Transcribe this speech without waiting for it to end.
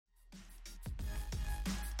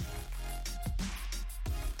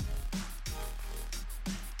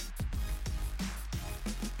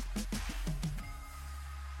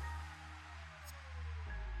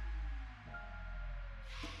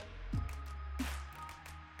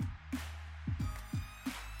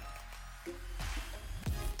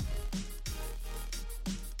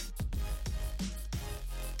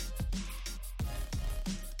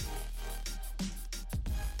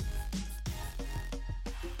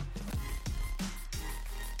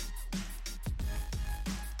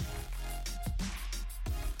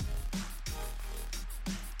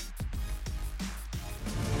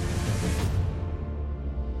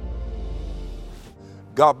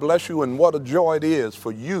God bless you, and what a joy it is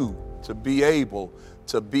for you to be able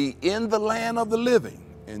to be in the land of the living,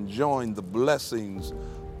 enjoying the blessings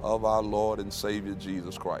of our Lord and Savior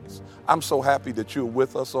Jesus Christ. I'm so happy that you're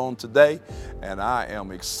with us on today, and I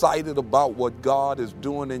am excited about what God is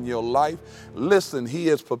doing in your life. Listen, He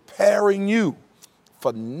is preparing you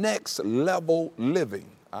for next level living.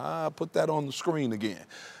 I put that on the screen again.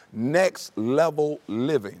 Next level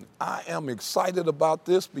living. I am excited about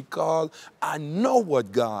this because I know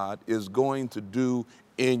what God is going to do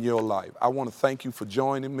in your life. I want to thank you for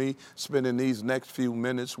joining me, spending these next few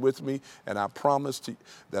minutes with me, and I promise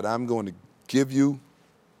that I'm going to give you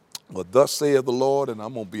what thus saith the Lord, and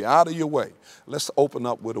I'm going to be out of your way. Let's open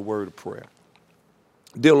up with a word of prayer.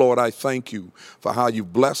 Dear Lord, I thank you for how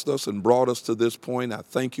you've blessed us and brought us to this point. I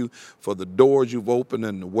thank you for the doors you've opened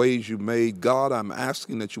and the ways you made. God, I'm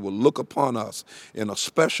asking that you will look upon us in a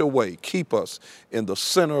special way. Keep us in the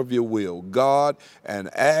center of your will, God. And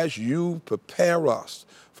as you prepare us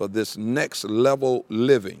for this next level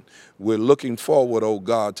living, we're looking forward, oh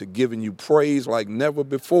God, to giving you praise like never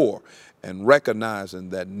before and recognizing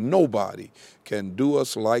that nobody can do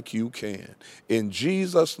us like you can. In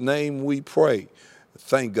Jesus' name we pray.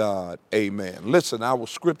 Thank God. Amen. Listen, our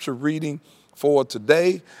scripture reading for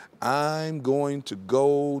today, I'm going to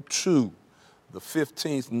go to the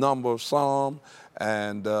 15th number of Psalm,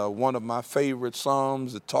 and one of my favorite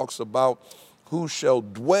Psalms. It talks about who shall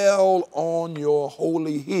dwell on your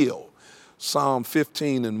holy hill. Psalm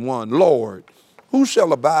 15:1. Lord, who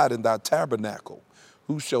shall abide in thy tabernacle?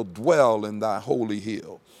 Who shall dwell in thy holy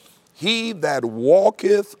hill? He that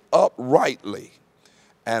walketh uprightly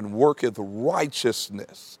and worketh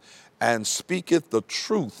righteousness, and speaketh the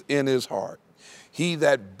truth in his heart. He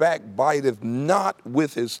that backbiteth not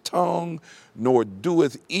with his tongue, nor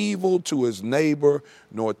doeth evil to his neighbor,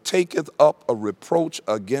 nor taketh up a reproach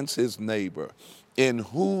against his neighbor, in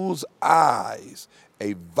whose eyes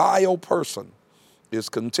a vile person is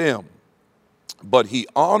contemned. But he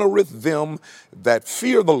honoreth them that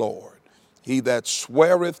fear the Lord. He that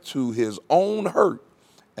sweareth to his own hurt,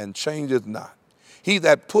 and changeth not. He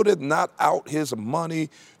that putteth not out his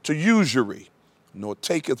money to usury, nor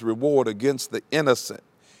taketh reward against the innocent.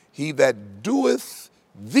 He that doeth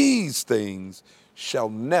these things shall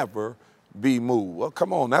never be moved. Well,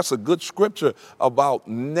 come on, that's a good scripture about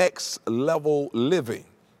next level living.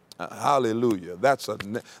 Hallelujah. That's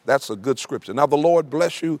a good scripture. Now, the Lord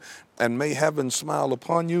bless you, and may heaven smile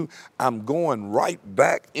upon you. I'm going right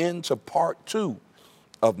back into part 2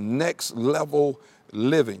 of next level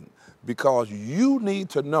living, because you need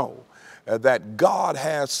to know that God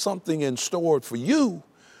has something in store for you,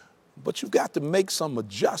 but you've got to make some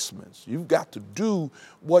adjustments. You've got to do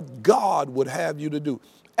what God would have you to do.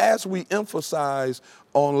 As we emphasized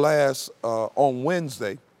on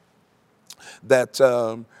Wednesday, that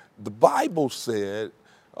the Bible said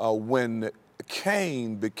when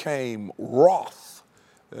Cain became wroth,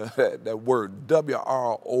 that word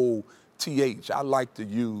W-R-O-T-H, I like to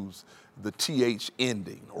use the TH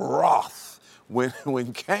ending, wrath.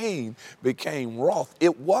 When Cain became wroth,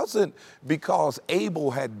 it wasn't because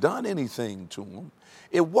Abel had done anything to him.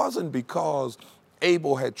 It wasn't because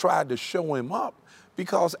Abel had tried to show him up,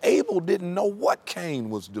 because Abel didn't know what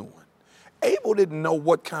Cain was doing. Abel didn't know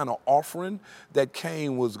what kind of offering that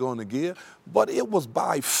Cain was going to give, but it was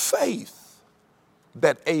by faith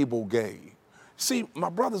that Abel gave. See, my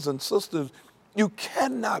brothers and sisters, you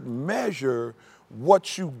cannot measure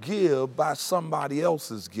what you give by somebody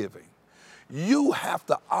else's giving. You have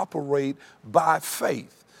to operate by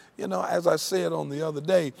faith. You know, as I said on the other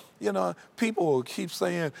day, you know, people will keep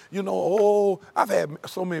saying, you know, oh, I've had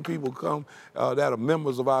so many people come that are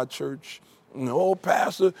members of our church. You know, oh,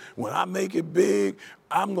 Pastor, when I make it big,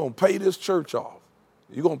 I'm going to pay this church off.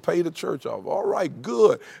 You're going to pay the church off. All right,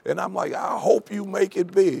 good. And I'm like, I hope you make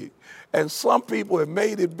it big. And some people have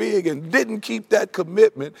made it big and didn't keep that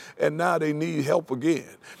commitment, and now they need help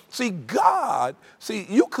again. See,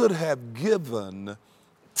 you could have given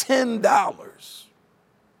 $10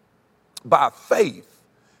 by faith,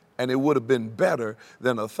 and it would have been better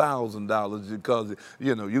than $1,000, because,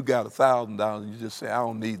 you know, you got $1,000, you just say, I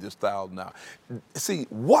don't need this $1,000. See,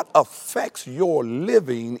 what affects your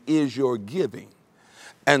living is your giving.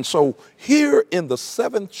 And so here in the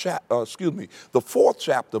the 4th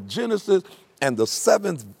chapter of Genesis and the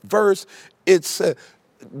 7th verse, it said,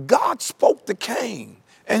 God spoke to Cain,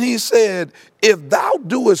 and he said, if thou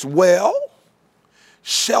doest well,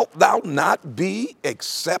 shalt thou not be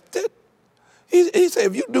accepted? He said,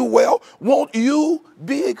 if you do well, won't you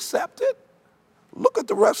be accepted? Look at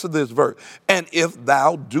the rest of this verse. And if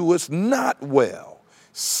thou doest not well,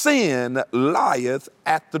 sin lieth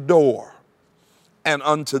at the door, and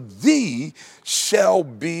unto thee shall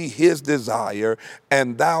be his desire,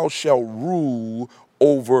 and thou shalt rule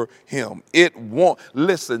over him. It won't,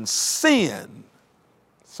 listen, sin,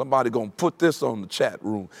 somebody gonna put this on the chat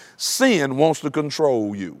room. Sin wants to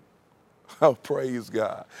control you. Oh, praise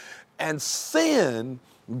God. And sin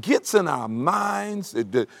gets in our minds.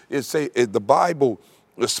 The Bible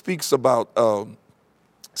speaks about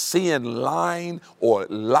sin lying or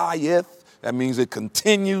lieth. That means it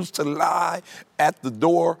continues to lie at the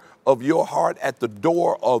door of your heart, at the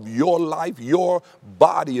door of your life, your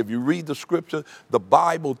body. If you read the scripture, the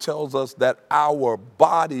Bible tells us that our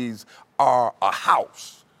bodies are a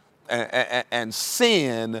house, and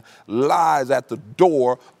sin lies at the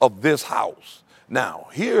door of this house. Now,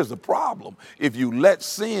 here's the problem. If you let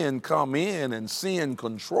sin come in and sin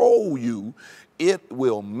control you, it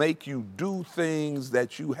will make you do things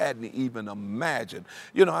that you hadn't even imagined.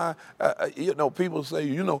 You know, people say,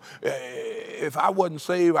 if I wasn't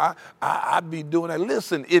saved, I'd be doing that.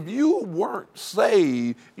 Listen, if you weren't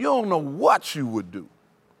saved, you don't know what you would do.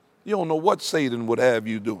 You don't know what Satan would have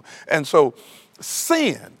you do. And so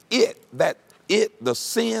sin, the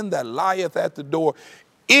sin that lieth at the door,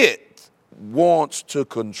 it wants to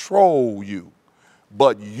control you,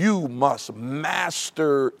 but you must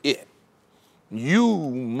master it.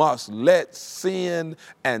 You must let sin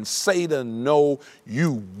and Satan know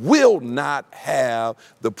you will not have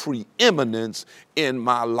the preeminence in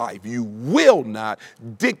my life. You will not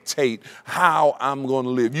dictate how I'm going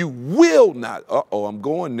to live. You will not, I'm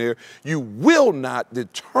going there. You will not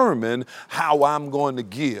determine how I'm going to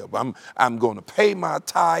give. I'm going to pay my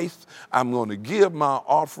tithe. I'm going to give my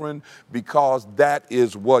offering because that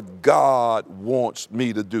is what God wants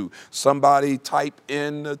me to do. Somebody type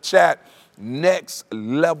in the chat, next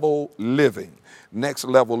level living. Next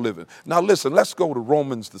level living. Now listen, let's go to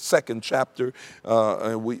Romans, the 2nd chapter.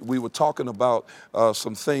 And we were talking about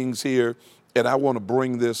some things here, and I want to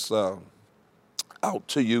bring this out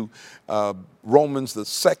to you. Romans, the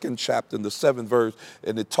 2nd chapter, and the 7th verse,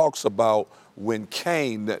 and it talks about when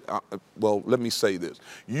Cain, let me say this.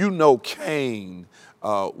 Cain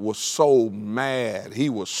was so mad. He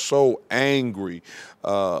was so angry.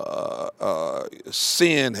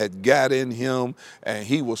 Sin had got in him, and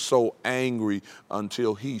he was so angry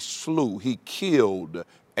until he killed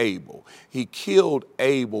Abel. He killed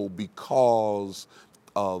Abel because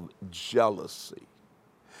of jealousy.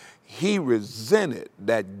 He resented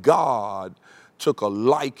that God took a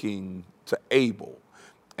liking to Abel.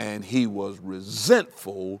 And he was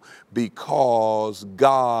resentful because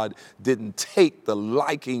God didn't take the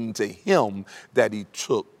liking to him that he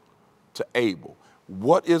took to Abel.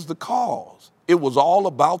 What is the cause? It was all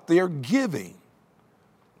about their giving.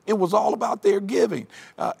 It was all about their giving.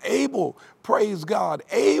 Abel, praise God,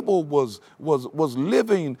 Abel was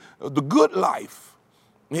living the good life.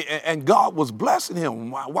 And God was blessing him.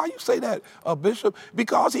 Why you say that, Bishop?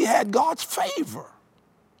 Because he had God's favor.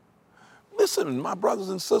 Listen, my brothers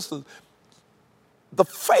and sisters, the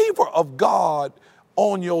favor of God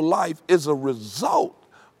on your life is a result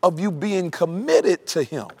of you being committed to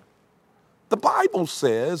him. The Bible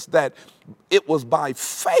says that it was by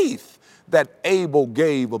faith that Abel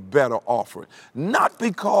gave a better offering, not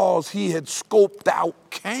because he had scoped out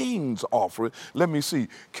Cain's offering. Let me see,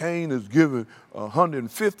 Cain is giving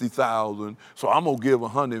 150,000, so I'm going to give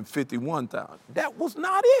 151,000. That was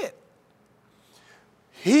not it.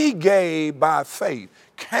 He gave by faith.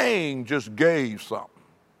 Cain just gave something.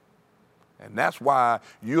 And that's why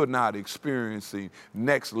you're not experiencing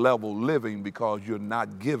next level living, because you're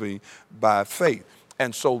not giving by faith.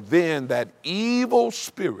 And so then that evil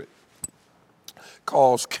spirit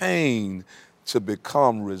caused Cain to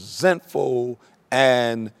become resentful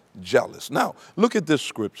and jealous. Now, look at this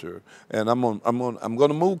scripture, and I'm going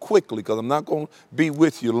to move quickly because I'm not going to be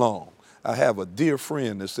with you long. I have a dear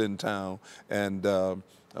friend that's in town, and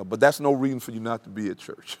but that's no reason for you not to be at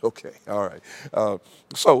church. Okay, all right.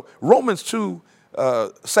 So Romans 2,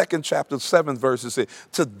 2nd chapter, 7th verse, it says,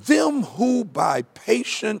 to them who by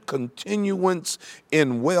patient continuance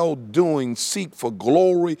in well-doing seek for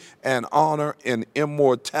glory and honor and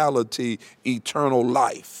immortality, eternal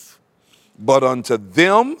life. But unto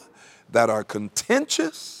them that are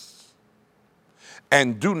contentious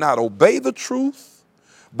and do not obey the truth,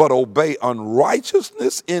 but obey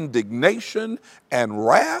unrighteousness, indignation, and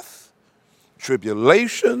wrath,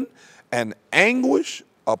 tribulation, and anguish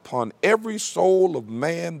upon every soul of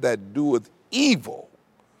man that doeth evil,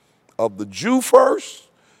 of the Jew first,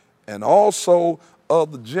 and also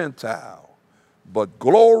of the Gentile. But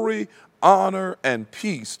glory, honor, and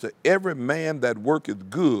peace to every man that worketh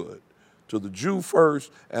good, to the Jew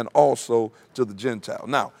first and also to the Gentile.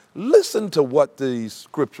 Now, listen to what these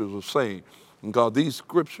scriptures are saying, because these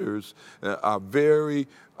scriptures are very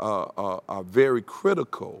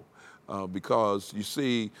critical, because you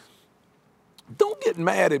see, don't get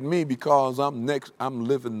mad at me because I'm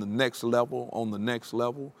living the next level on the next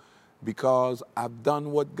level, because I've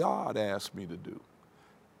done what God asked me to do.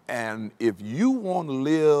 And if you want to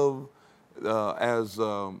live as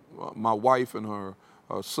my wife and her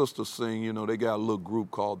sisters sing, you know, they got a little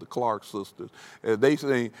group called the Clark Sisters. They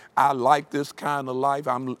say, I like this kind of life.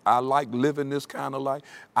 I like living this kind of life.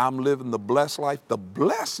 I'm living the blessed life. The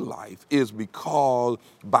blessed life is because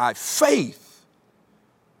by faith,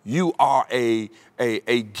 you are a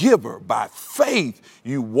giver. By faith,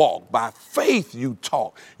 you walk. By faith, you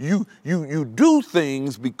talk. You do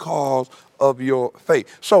things because of your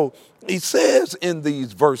faith. So he says in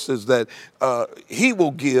these verses that God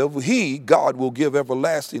will give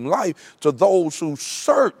everlasting life to those who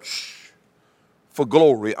search for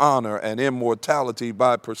glory, honor, and immortality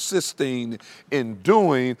by persisting in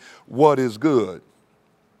doing what is good.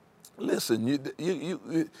 Listen,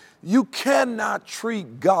 you cannot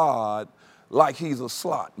treat God like he's a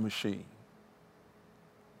slot machine.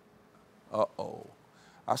 Uh-oh.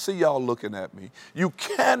 I see y'all looking at me. You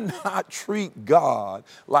cannot treat God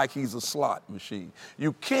like he's a slot machine.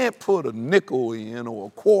 You can't put a nickel in or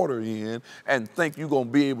a quarter in and think you're going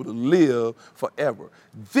to be able to live forever.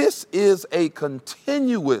 This is a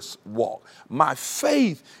continuous walk. My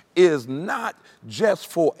faith is not just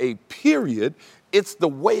for a period. It's the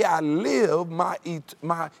way I live my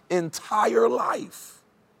entire life.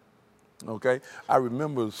 Okay? I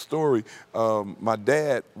remember a story my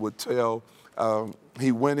dad would tell.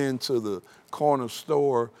 He went into the corner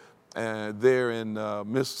store there in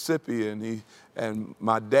Mississippi, and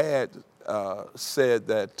my dad said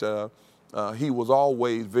that he was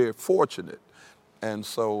always very fortunate. And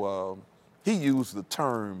so he used the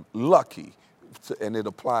term lucky, and it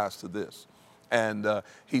applies to this. And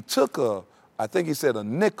he took I think he said a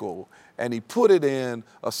nickel, and he put it in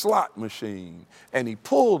a slot machine, and he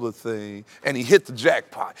pulled the thing, and he hit the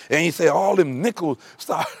jackpot. And he said all them nickels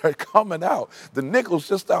started coming out. The nickels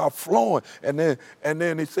just started flowing. And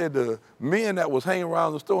then he said the men that was hanging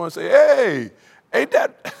around the store and say, hey, ain't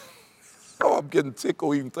that... Oh, I'm getting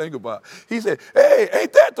tickled even thinking about it. He said, hey,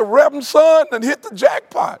 ain't that the Reverend son that hit the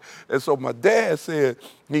jackpot? And so my dad said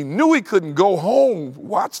he knew he couldn't go home.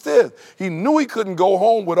 Watch this. He knew he couldn't go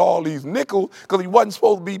home with all these nickels because he wasn't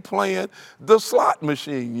supposed to be playing the slot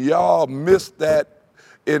machine. Y'all missed that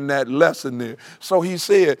in that lesson there. So he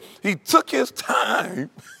said he took his time.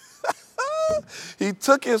 He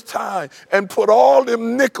took his time and put all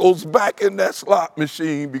them nickels back in that slot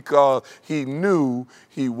machine because he knew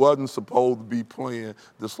he wasn't supposed to be playing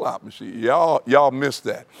the slot machine. Y'all missed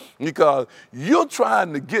that because you're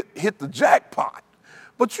trying to hit the jackpot,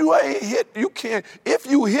 but you can't. If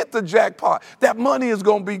you hit the jackpot, that money is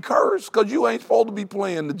going to be cursed because you ain't supposed to be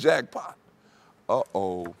playing the jackpot.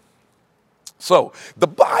 Uh-oh. So the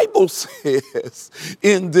Bible says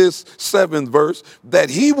in this 7th verse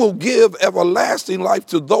that he will give everlasting life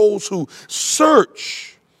to those who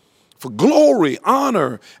search for glory,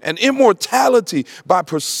 honor, and immortality by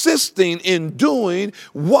persisting in doing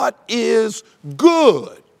what is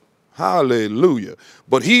good. Hallelujah.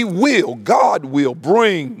 But God will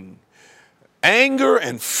bring anger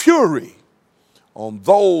and fury on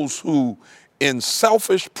those who in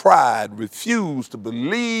selfish pride refuse to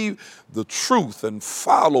believe the truth and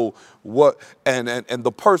follow and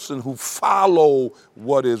the person who follow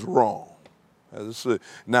what is wrong.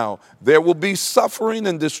 Now, there will be suffering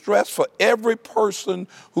and distress for every person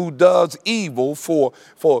who does evil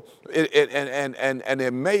and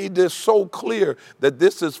it made this so clear that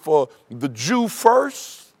this is for the Jew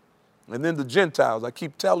first and then the Gentiles. I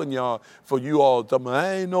keep telling y'all, for you all,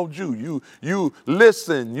 I ain't no Jew. You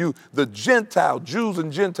listen, the Gentile, Jews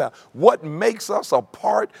and Gentiles. What makes us a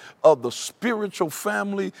part of the spiritual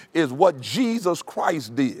family is what Jesus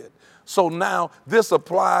Christ did. So now this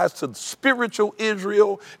applies to spiritual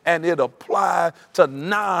Israel and it applies to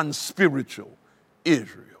non-spiritual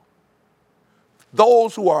Israel.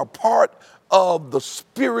 Those who are part of the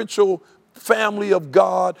spiritual family of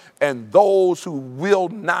God and those who will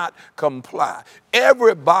not comply.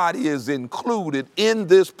 Everybody is included in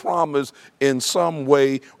this promise in some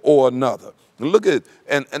way or another. Look at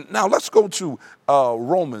and now let's go to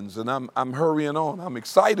Romans, and I'm hurrying on. I'm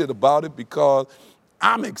excited about it because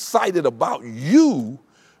I'm excited about you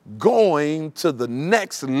going to the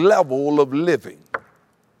next level of living.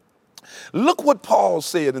 Look what Paul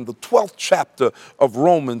said in the 12th chapter of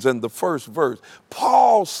Romans and the 1st verse.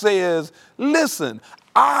 Paul says, listen,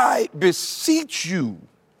 I beseech you,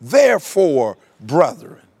 therefore,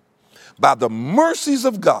 brethren, by the mercies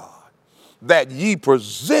of God, that ye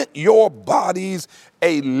present your bodies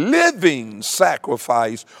a living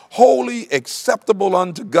sacrifice, holy, acceptable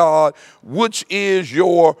unto God, which is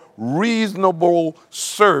your reasonable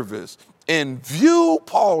service. In view,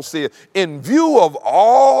 Paul said, in view of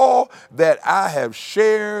all that I have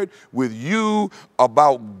shared with you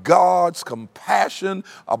about God's compassion,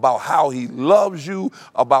 about how he loves you,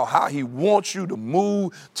 about how he wants you to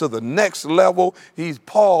move to the next level,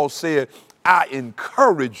 Paul said, I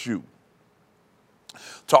encourage you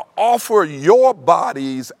to offer your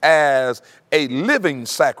bodies as a living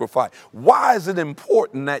sacrifice. Why is it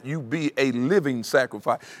important that you be a living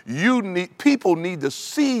sacrifice? People need to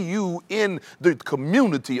see you in the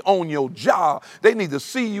community, on your job. They need to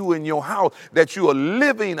see you in your house, that you are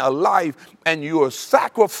living a life and you are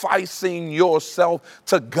sacrificing yourself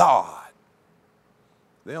to God.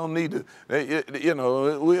 They don't need to, we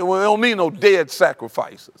don't need no dead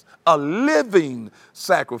sacrifices. A living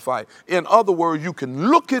sacrifice. In other words, you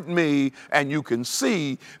can look at me and you can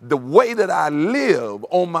see the way that I live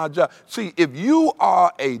on my job. See, if you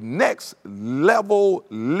are a next level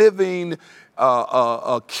living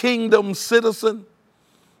a kingdom citizen,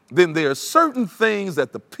 then there are certain things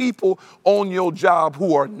that the people on your job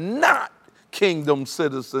who are not kingdom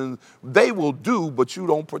citizens, they will do, but you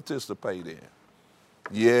don't participate in.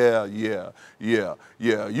 Yeah. You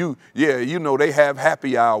know they have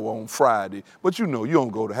happy hour on Friday, but you know you don't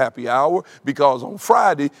go to happy hour because on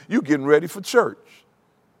Friday you getting ready for church.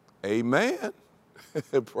 Amen.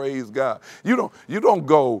 Praise God. You don't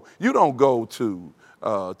go to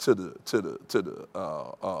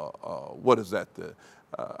what is that?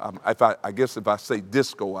 I guess if I say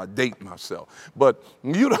disco, I date myself. But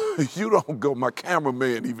you don't go. My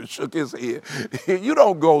cameraman even shook his head. You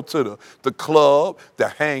don't go to the club to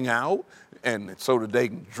hang out and so that they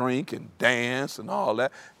can drink and dance and all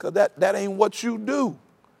that, because that ain't what you do.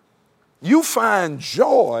 You find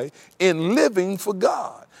joy in living for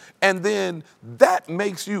God. And then that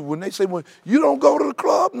makes you, when they say, well, you don't go to the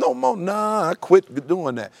club no more. Nah, I quit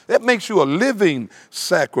doing that. That makes you a living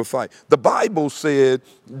sacrifice. The Bible said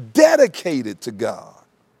dedicated to God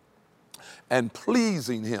and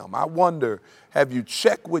pleasing him. I wonder, have you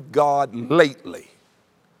checked with God lately?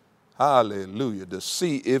 Hallelujah. To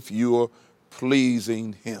see if you're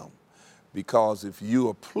pleasing him. Because if you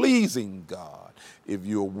are pleasing God, if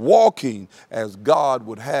you're walking as God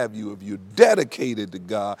would have you, if you're dedicated to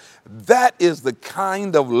God, that is the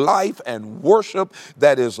kind of life and worship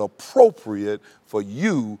that is appropriate for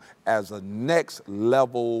you as a next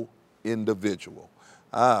level individual.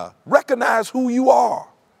 Recognize who you are.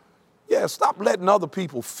 Yeah, stop letting other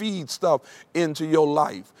people feed stuff into your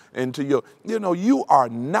life, you are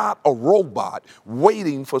not a robot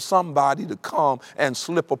waiting for somebody to come and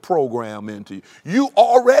slip a program into you. You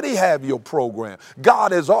already have your program.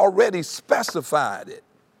 God has already specified it.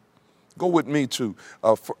 Go with me to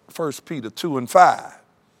 1 Peter 2 and 5.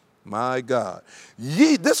 My God.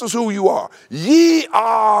 This is who you are. Ye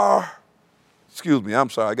are, excuse me, I'm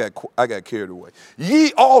sorry, I got carried away.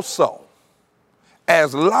 Ye also,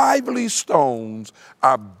 as lively stones,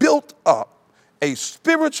 are built up a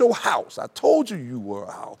spiritual house. I told you were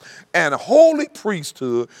a house. And a holy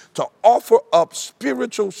priesthood to offer up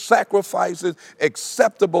spiritual sacrifices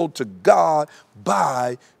acceptable to God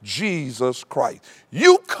by Jesus Christ.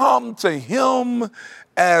 You come to him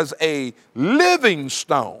as a living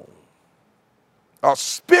stone, a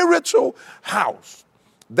spiritual house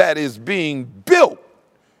that is being built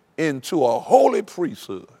into a holy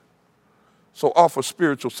priesthood. So offer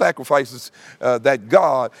spiritual sacrifices that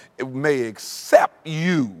God may accept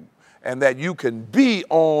you and that you can be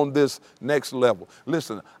on this next level.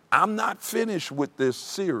 Listen, I'm not finished with this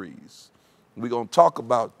series. We're going to talk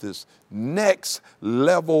about this next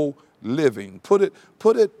level living. Put it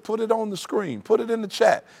on the screen. Put it in the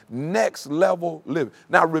chat. Next level living.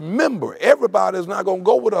 Now remember, everybody is not going to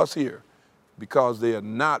go with us here because they are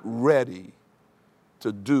not ready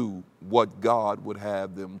to do what God would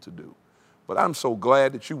have them to do. But I'm so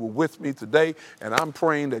glad that you were with me today, and I'm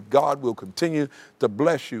praying that God will continue to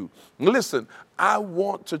bless you. Listen, I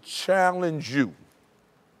want to challenge you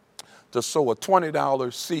to sow a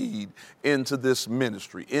 $20 seed into this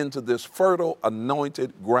ministry, into this fertile,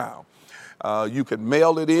 anointed ground. You can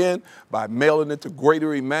mail it in by mailing it to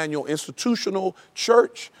Greater Emmanuel Institutional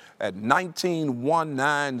Church at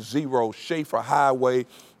 19190 Schaefer Highway.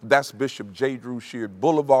 That's Bishop J. Drew Sheard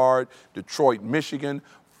Boulevard, Detroit, Michigan,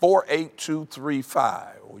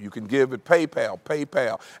 48235. Or you can give it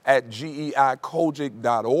PayPal at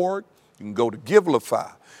geicogic.org. You can go to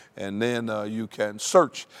Givelify, and then you can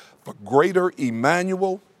search for Greater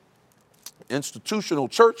Emmanuel Institutional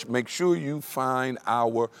Church. Make sure you find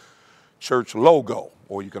our church logo,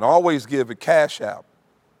 or you can always give a cash app,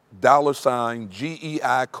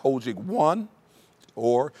 $GEI Kojic 1,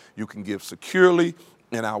 or you can give securely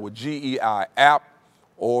in our GEI app,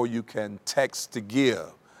 or you can text to give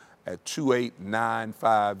at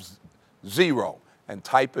 28950 and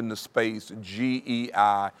type in the space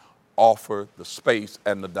GEI, offer the space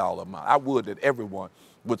and the dollar amount. I would that everyone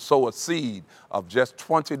would sow a seed of just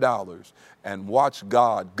 $20 and watch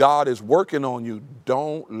God. God is working on you.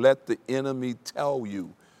 Don't let the enemy tell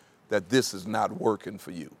you that this is not working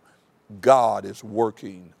for you. God is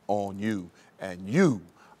working on you, and you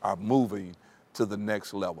are moving to the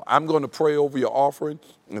next level. I'm going to pray over your offering,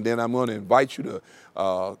 and then I'm going to invite you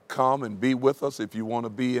to come and be with us if you want to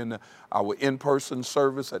be in our in-person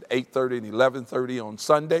service at 8:30 and 11:30 on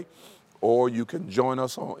Sunday, or you can join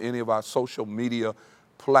us on any of our social media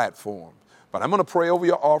platforms. But I'm going to pray over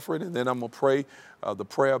your offering, and then I'm going to pray the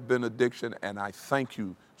prayer of benediction, and I thank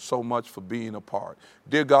you so much for being a part.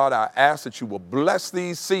 Dear God, I ask that you will bless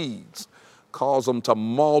these seeds, cause them to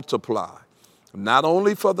multiply, not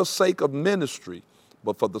only for the sake of ministry,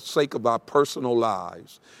 but for the sake of our personal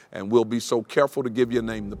lives. And we'll be so careful to give your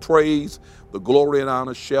name the praise, the glory and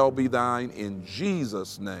honor shall be thine in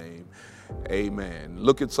Jesus' name. Amen.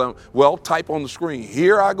 Look at type on the screen,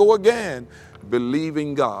 here I go again,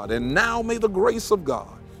 believing God. And now may the grace of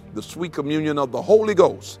God, the sweet communion of the Holy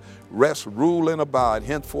Ghost, rest, rule, and abide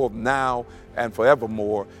henceforth, now, and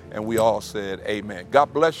forevermore. And we all said amen.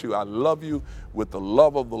 God bless you. I love you with the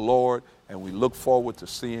love of the Lord, and we look forward to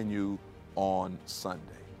seeing you on Sunday.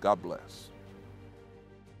 God bless.